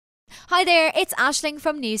Hi there, it's Aisling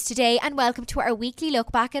from News Today and welcome to our weekly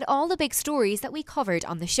look back at all the big stories that we covered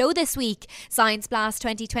on the show this week. Science Blast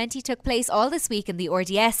 2020 took place all this week in the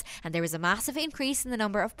RDS and there was a massive increase in the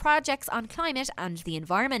number of projects on climate and the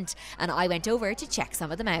environment, and I went over to check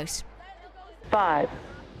some of them out. 5,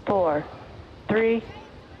 4, 3,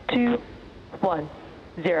 2, 1,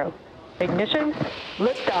 0. Ignition,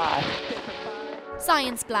 liftoff.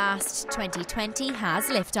 Science Blast 2020 has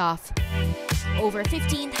liftoff. Over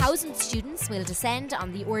 15,000 students will descend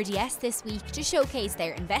on the RDS this week to showcase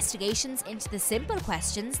their investigations into the simple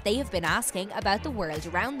questions they have been asking about the world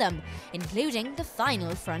around them, including the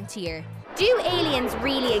final frontier. Do aliens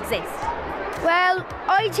really exist? Well,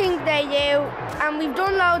 I think they do, and we've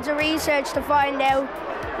done loads of research to find out.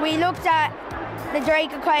 We looked at the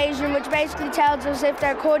Drake equation, which basically tells us if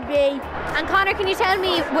there could be. And Connor, can you tell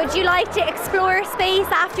me, would you like to explore space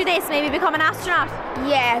after this, maybe become an astronaut?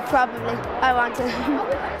 Yeah, probably. I want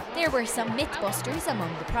to. There were some mythbusters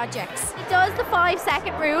among the projects. Does the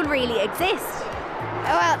 5-second rule really exist?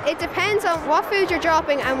 Well, it depends on what food you're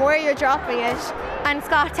dropping and where you're dropping it. And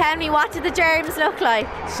Scott, tell me, what do the germs look like?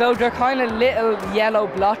 So they're kind of little yellow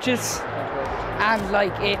blotches, and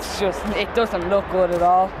it doesn't look good at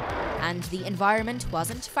all. And the environment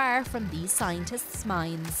wasn't far from these scientists'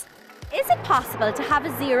 minds. Is it possible to have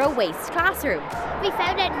a zero waste classroom? We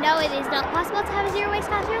found out no, it is not possible to have a zero waste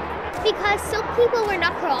classroom because some people were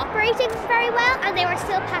not cooperating very well and they were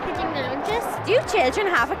still packaging the lunches. Do children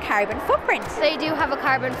have a carbon footprint? They do have a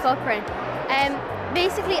carbon footprint.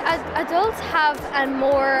 Basically, adults have a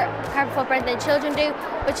more carbon footprint than children do,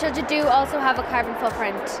 but children do also have a carbon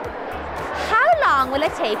footprint. How long will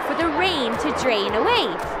it take for the rain to drain away?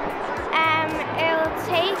 It'll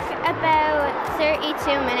take about 32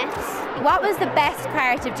 minutes. What was the best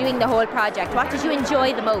part of doing the whole project? What did you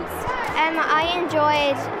enjoy the most? I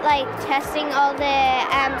enjoyed testing all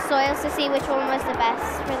the soils to see which one was the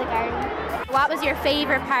best for the garden. What was your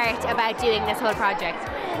favourite part about doing this whole project?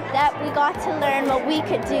 That we got to learn what we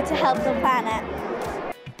could do to help the planet.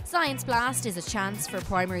 Science Blast is a chance for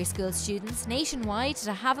primary school students nationwide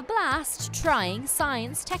to have a blast trying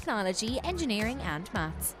science, technology, engineering and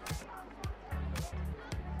maths.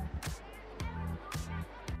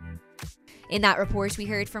 In that report, we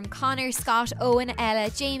heard from Connor, Scott, Owen, Ella,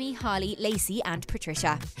 Jamie, Holly, Lacey and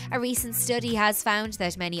Patricia. A recent study has found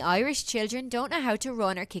that many Irish children don't know how to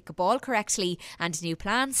run or kick a ball correctly, and new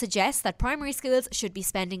plans suggest that primary schools should be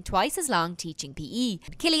spending twice as long teaching PE.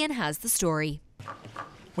 Killian has the story.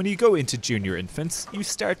 When you go into junior infants, you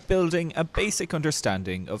start building a basic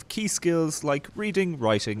understanding of key skills like reading,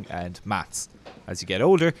 writing and maths. As you get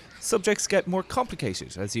older, subjects get more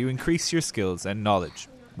complicated as you increase your skills and knowledge.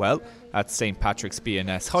 Well, at St Patrick's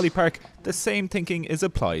B&S Holly Park, the same thinking is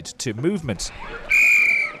applied to movement.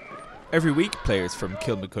 Every week, players from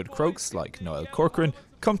Kilmacud Crokes, like Niall Corcoran,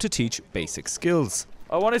 come to teach basic skills.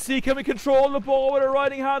 I want to see, can we control the ball with a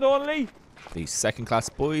riding hand only? These second-class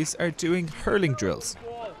boys are doing hurling drills.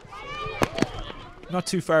 Not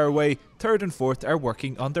too far away, third and fourth are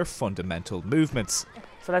working on their fundamental movements.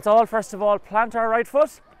 So let's all, first of all, plant our right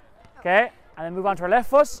foot, okay, and then move on to our left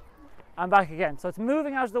foot. And back again. So it's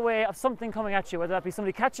moving out of the way of something coming at you, whether that be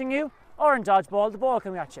somebody catching you or in dodgeball, the ball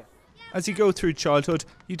coming at you. As you go through childhood,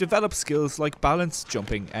 you develop skills like balance,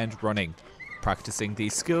 jumping and running. Practicing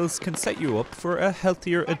these skills can set you up for a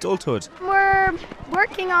healthier adulthood. We're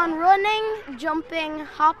working on running, jumping,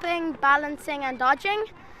 hopping, balancing and dodging.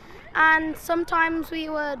 And sometimes we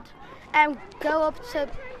would go up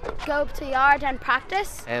to yard and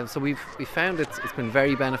practice. So we found it's been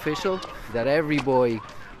very beneficial that every boy,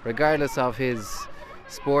 regardless of his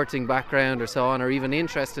sporting background or so on, or even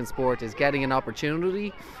interest in sport, is getting an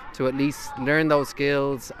opportunity to at least learn those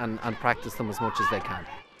skills and practice them as much as they can.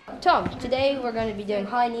 Tom, today we're going to be doing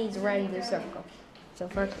high knees around the circle. So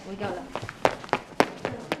first we go left.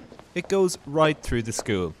 It goes right through the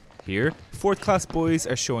school. Here, fourth class boys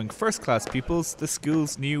are showing first class pupils the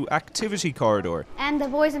school's new activity corridor. And the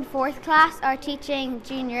boys in fourth class are teaching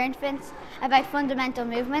junior infants about fundamental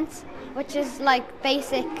movements, which is like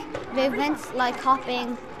basic movements like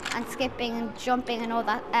hopping and skipping and jumping and all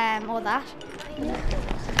that.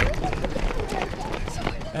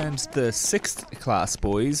 And the sixth class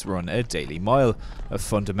boys run a daily mile, a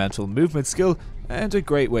fundamental movement skill and a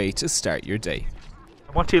great way to start your day.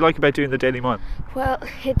 What do you like about doing the daily mile? Well,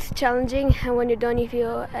 it's challenging, and when you're done you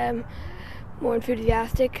feel more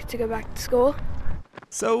enthusiastic to go back to school.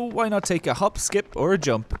 So why not take a hop, skip or a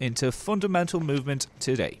jump into fundamental movement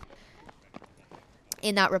today?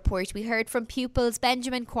 In that report, we heard from pupils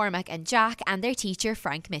Benjamin, Cormac and Jack and their teacher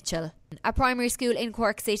Frank Mitchell. A primary school in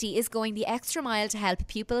Cork City is going the extra mile to help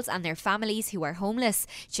pupils and their families who are homeless.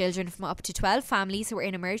 Children from up to 12 families who are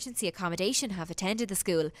in emergency accommodation have attended the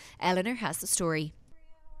school. Eleanor has the story.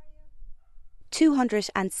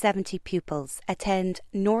 270 pupils attend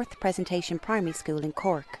North Presentation Primary School in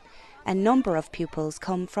Cork. A number of pupils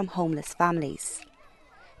come from homeless families.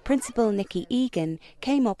 Principal Nikki Egan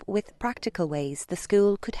came up with practical ways the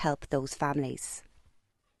school could help those families.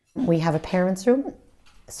 We have a parents' room,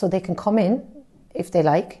 so they can come in if they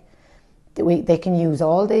like. They can use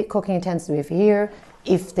all the cooking utensils we have here.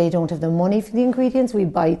 If they don't have the money for the ingredients, we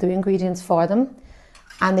buy the ingredients for them,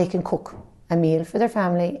 and they can cook a meal for their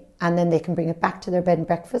family, and then they can bring it back to their bed and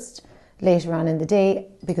breakfast later on in the day,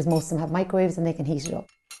 because most of them have microwaves and they can heat it up.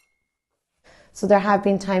 So there have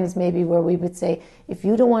been times maybe where we would say, if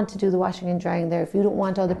you don't want to do the washing and drying there, if you don't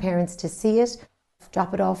want other parents to see it,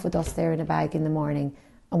 drop it off with us there in a bag in the morning,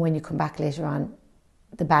 and when you come back later on,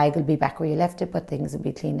 the bag will be back where you left it, but things will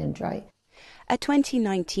be clean and dry. A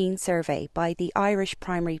 2019 survey by the Irish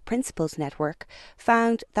Primary Principals Network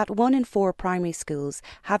found that 1 in 4 primary schools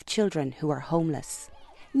have children who are homeless.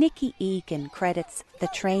 Nikki Egan credits the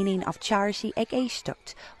training of Charity Ag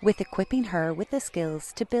Éisteacht with equipping her with the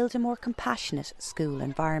skills to build a more compassionate school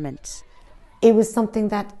environment. It was something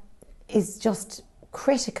that is just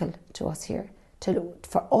critical to us here,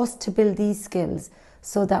 for us to build these skills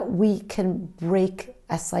so that we can break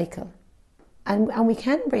a cycle. And we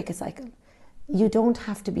can break a cycle. You don't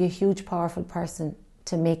have to be a huge, powerful person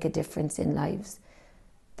to make a difference in lives.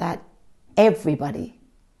 That everybody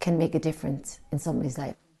can make a difference in somebody's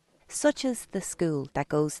life. Such as the school that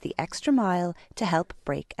goes the extra mile to help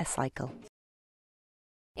break a cycle.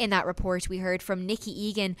 In that report, we heard from Nikki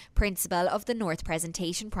Egan, principal of the North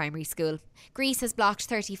Presentation Primary School. Greece has blocked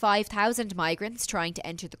 35,000 migrants trying to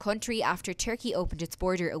enter the country after Turkey opened its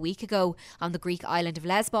border a week ago. On the Greek island of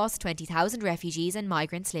Lesbos, 20,000 refugees and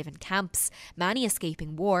migrants live in camps, many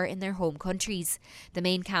escaping war in their home countries. The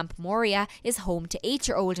main camp, Moria, is home to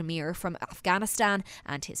 8-year-old Amir from Afghanistan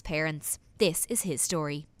and his parents. This is his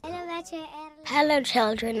story. Hello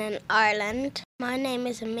children in Ireland. My name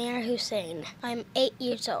is Amir Hussein. I'm 8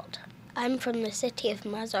 years old. I'm from the city of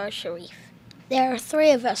Mazar Sharif. There are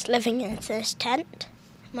 3 of us living in this tent.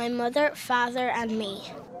 My mother, father and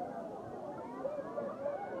me.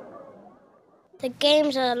 The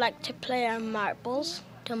games I like to play are marbles,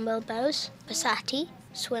 dumbbell bows, basati,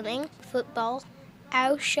 swimming, football,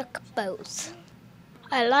 Aushuk bows.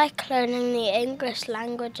 I like learning the English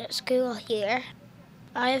language at school here.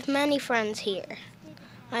 I have many friends here.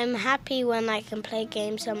 I'm happy when I can play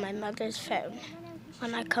games on my mother's phone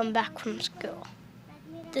when I come back from school.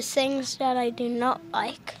 The things that I do not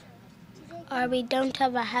like are we don't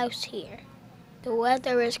have a house here. The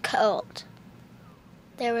weather is cold.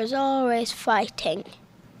 There is always fighting.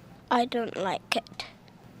 I don't like it.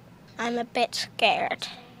 I'm a bit scared.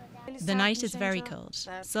 The night is very cold.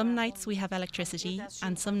 Some nights we have electricity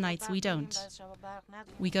and some nights we don't.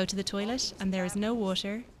 We go to the toilet and there is no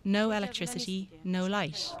water, no electricity, no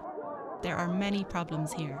light. There are many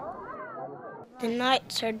problems here. The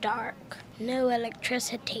nights are dark, no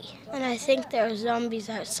electricity, and I think there are zombies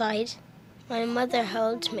outside. My mother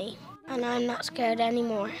holds me and I'm not scared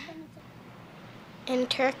anymore. In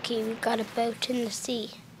Turkey we got a boat in the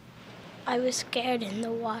sea. I was scared in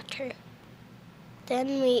the water.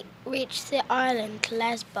 Then we reached the island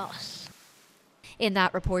Lesbos. In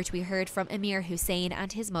that report, we heard from Amir Hussein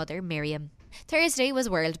and his mother, Miriam. Thursday was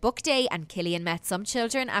World Book Day, and Killian met some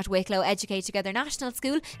children at Wicklow Educate Together National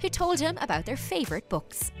School who told him about their favourite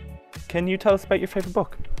books. Can you tell us about your favourite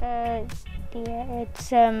book? It's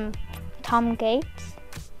Tom Gates.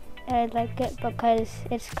 I like it because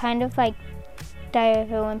it's kind of like Diary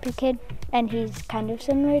of a Wimpy Kid, and he's kind of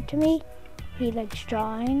similar to me. He likes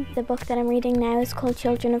drawing. The book that I'm reading now is called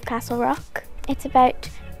Children of Castle Rock. It's about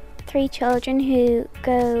 3 children who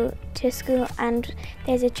go to school and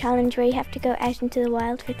there's a challenge where you have to go out into the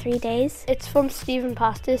wild for 3 days. It's from Stephen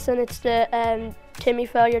Pastis and it's the Timmy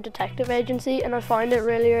Failure Detective Agency, and I find it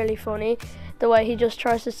really funny the way he just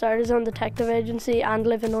tries to start his own detective agency and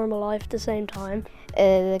live a normal life at the same time.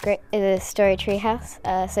 The Story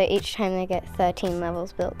Treehouse, so each time they get 13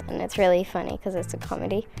 levels built, and it's really funny because it's a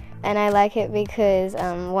comedy. And I like it because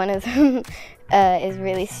one of them is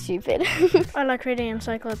really stupid. I like reading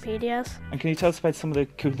encyclopedias. And can you tell us about some of the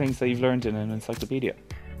cool things that you've learned in an encyclopedia?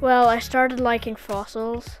 Well, I started liking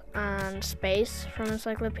fossils and space from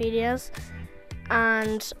encyclopedias,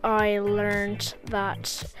 and I learned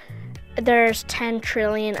that there's 10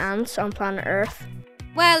 trillion ants on planet Earth.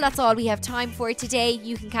 Well, that's all we have time for today.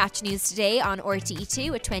 You can catch News Today on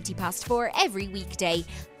RTE2 at 4:20 every weekday.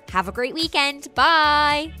 Have a great weekend.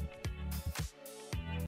 Bye!